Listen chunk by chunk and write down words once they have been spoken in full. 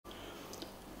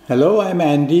Hello, I'm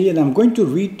Andy and I'm going to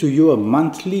read to you a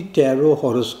monthly tarot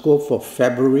horoscope for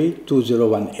February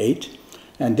 2018,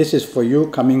 and this is for you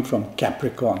coming from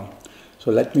Capricorn.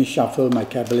 So let me shuffle my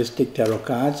Kabbalistic tarot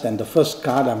cards, and the first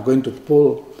card I'm going to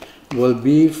pull will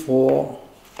be for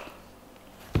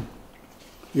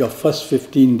your first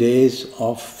 15 days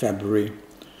of February.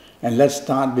 And let's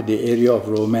start with the area of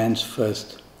romance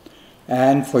first.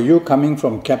 And for you coming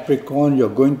from Capricorn, you're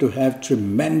going to have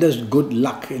tremendous good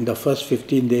luck in the first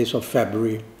 15 days of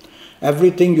February.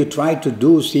 Everything you try to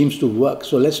do seems to work.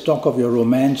 So let's talk of your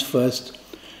romance first.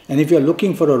 And if you're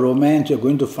looking for a romance, you're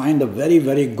going to find a very,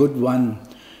 very good one.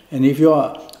 And if you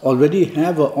already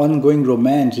have an ongoing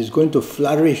romance, it's going to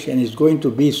flourish and it's going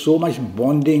to be so much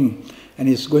bonding and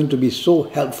it's going to be so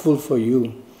helpful for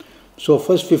you. So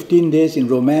first 15 days in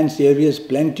romance areas,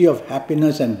 plenty of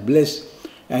happiness and bliss.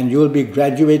 And you will be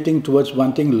graduating towards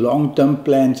wanting long-term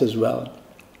plans as well.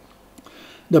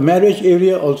 The marriage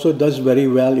area also does very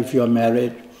well if you are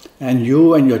married. And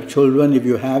you and your children, if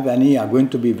you have any, are going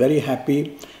to be very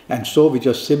happy. And so with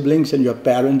your siblings and your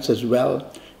parents as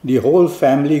well. The whole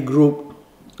family group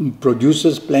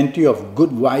produces plenty of good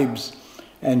vibes.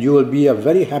 And you will be a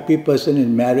very happy person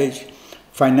in marriage.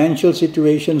 Financial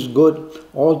situations good.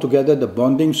 Altogether the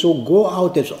bonding. So go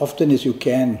out as often as you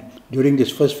can during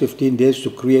these first 15 days to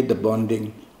create the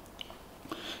bonding.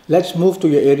 Let's move to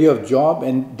your area of job,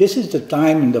 and this is the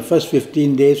time in the first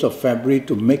 15 days of February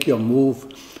to make your move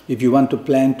if you want to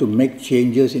plan to make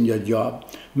changes in your job.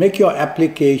 Make your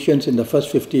applications in the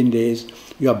first 15 days.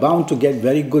 You are bound to get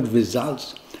very good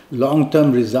results,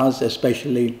 long-term results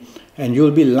especially, and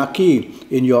you'll be lucky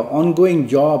in your ongoing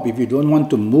job. If you don't want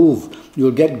to move,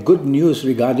 you'll get good news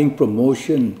regarding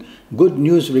promotion, good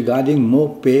news regarding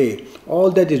more pay. All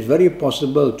that is very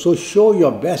possible. So show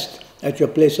your best at your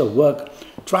place of work.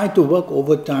 Try to work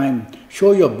overtime.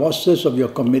 Show your bosses of your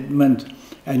commitment,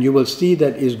 and you will see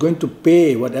that it's going to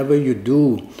pay whatever you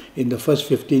do in the first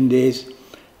 15 days,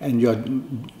 and your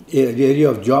area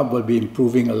of job will be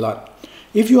improving a lot.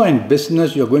 If you are in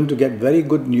business, you're going to get very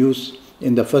good news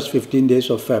in the first 15 days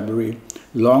of February.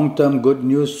 Long-term good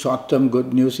news, short-term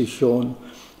good news is shown.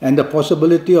 And the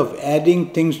possibility of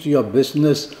adding things to your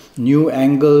business, new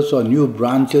angles or new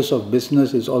branches of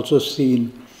business is also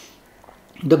seen.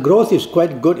 The growth is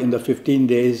quite good in the 15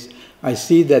 days. I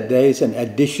see that there is an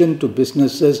addition to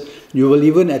businesses. You will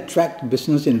even attract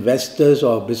business investors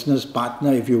or business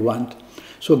partner if you want.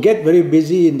 So get very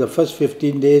busy in the first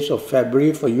 15 days of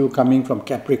February for you coming from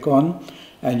Capricorn,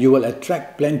 and you will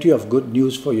attract plenty of good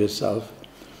news for yourself.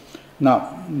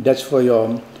 Now, that's for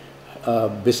your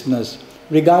business.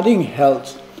 Regarding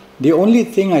health, the only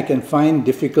thing I can find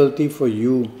difficulty for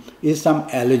you is some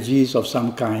allergies of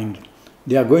some kind.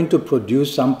 They are going to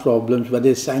produce some problems, whether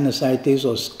it's sinusitis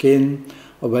or skin,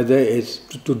 or whether it's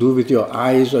to do with your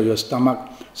eyes or your stomach.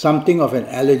 Something of an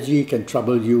allergy can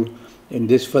trouble you in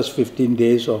this first 15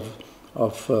 days of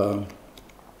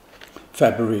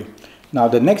February. Now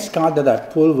the next card that I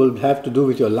pull will have to do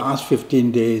with your last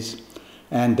 15 days,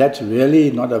 and that's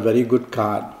really not a very good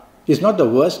card. It's not the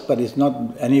worst, but it's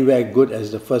not anywhere good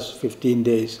as the first 15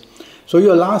 days. So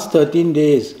your last 13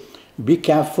 days, be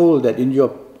careful that in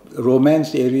your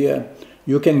romance area,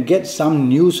 you can get some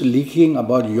news leaking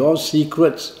about your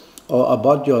secrets or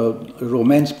about your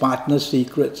romance partner's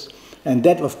secrets. And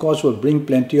that, of course, will bring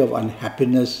plenty of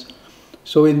unhappiness.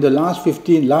 So in the last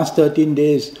 13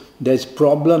 days, there's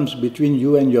problems between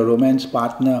you and your romance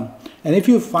partner. And if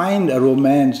you find a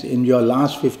romance in your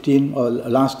last 15 or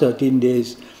last 13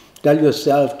 days, tell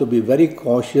yourself to be very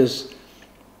cautious.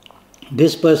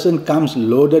 This person comes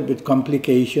loaded with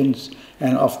complications,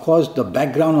 and of course the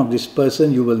background of this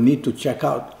person you will need to check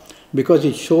out, because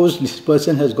it shows this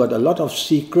person has got a lot of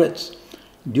secrets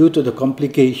due to the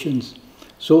complications.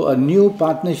 So a new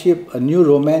partnership, a new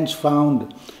romance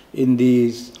found in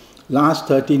these last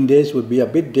 13 days would be a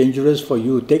bit dangerous for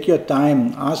you. Take your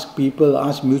time, ask people,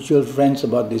 ask mutual friends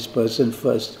about this person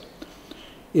first.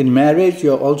 In marriage,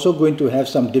 you're also going to have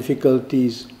some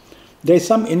difficulties. There's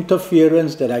some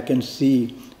interference that I can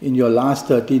see in your last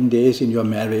 13 days in your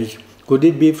marriage. Could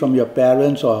it be from your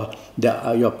parents or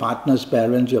your partner's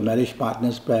parents, your marriage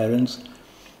partner's parents?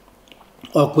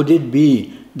 Or could it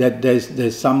be that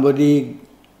there's somebody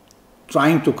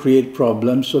trying to create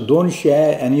problems? So don't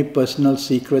share any personal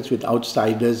secrets with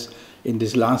outsiders in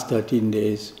these last 13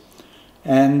 days.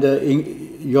 And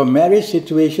your marriage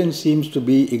situation seems to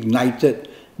be ignited,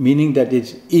 meaning that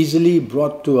it's easily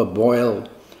brought to a boil.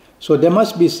 So there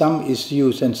must be some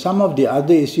issues, and some of the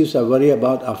other issues I worry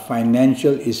about are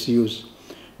financial issues,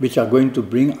 which are going to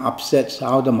bring upsets,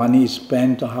 how the money is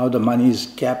spent, or how the money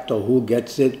is kept, or who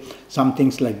gets it, some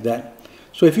things like that.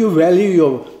 So if you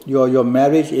value your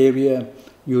marriage area,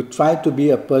 you try to be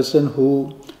a person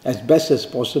who, as best as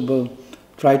possible,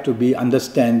 try to be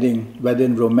understanding, whether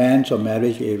in romance or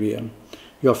marriage area.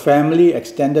 Your family,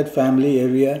 extended family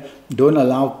area, don't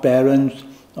allow parents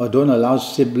or don't allow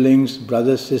siblings,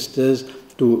 brothers, sisters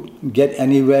to get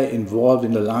anywhere involved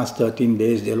in the last 13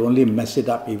 days. They'll only mess it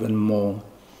up even more.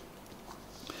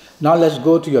 Now let's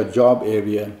go to your job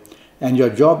area. And your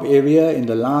job area in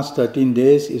the last 13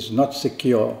 days is not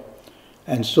secure.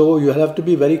 And so you have to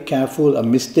be very careful. A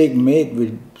mistake made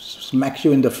will smack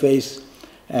you in the face,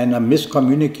 and a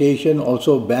miscommunication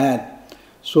also bad.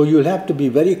 So you'll have to be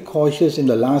very cautious in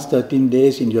the last 13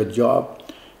 days in your job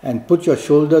and put your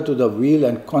shoulder to the wheel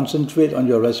and concentrate on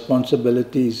your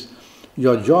responsibilities.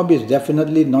 Your job is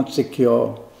definitely not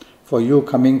secure for you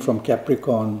coming from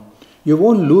Capricorn. You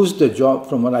won't lose the job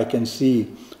from what I can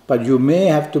see, but you may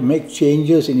have to make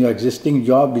changes in your existing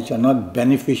job which are not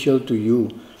beneficial to you.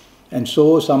 And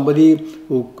so somebody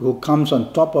who comes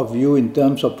on top of you in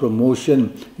terms of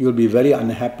promotion, you'll be very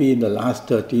unhappy in the last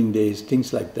 13 days,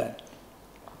 things like that.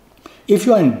 If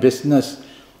you're in business,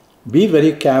 be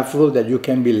very careful that you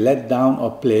can be let down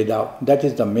or played out. That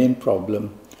is the main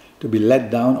problem, to be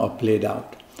let down or played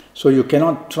out. So you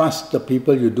cannot trust the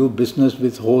people you do business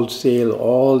with wholesale,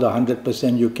 all the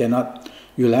 100% you cannot.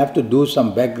 You'll have to do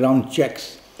some background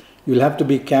checks. You'll have to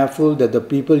be careful that the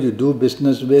people you do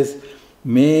business with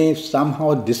may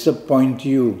somehow disappoint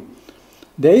you.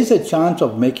 There is a chance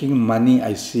of making money,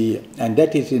 I see, and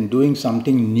that is in doing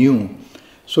something new.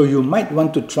 So you might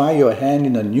want to try your hand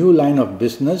in a new line of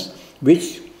business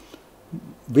which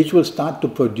will start to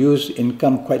produce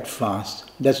income quite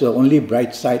fast. That's the only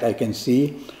bright side I can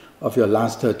see of your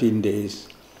last 13 days.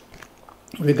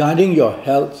 Regarding your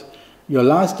health, your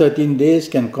last 13 days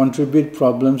can contribute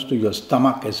problems to your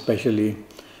stomach especially.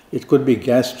 It could be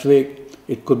gastric,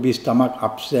 it could be stomach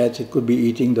upsets, it could be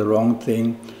eating the wrong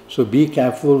thing. So be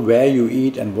careful where you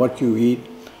eat and what you eat,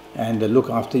 and look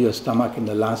after your stomach in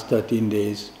the last 13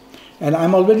 days. And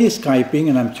I'm already Skyping,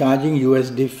 and I'm charging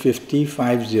USD 50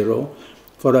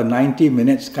 for a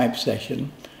 90-minute Skype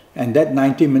session. And that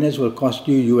 90 minutes will cost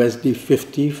you USD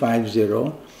 50.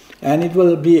 And it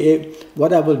will be,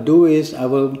 what I will do is I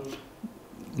will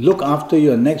look after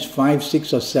your next 5,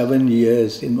 6 or 7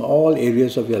 years in all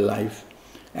areas of your life.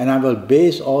 And I will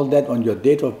base all that on your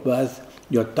date of birth,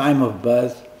 your time of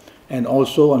birth, and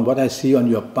also on what I see on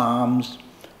your palms.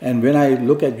 And when I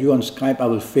look at you on Skype, I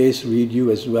will face read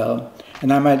you as well.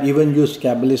 And I might even use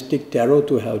Kabbalistic Tarot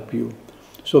to help you.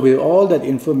 So with all that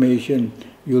information,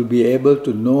 you'll be able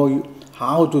to know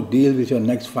how to deal with your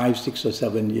next 5, 6 or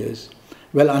 7 years.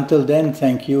 Well, until then,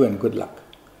 thank you and good luck.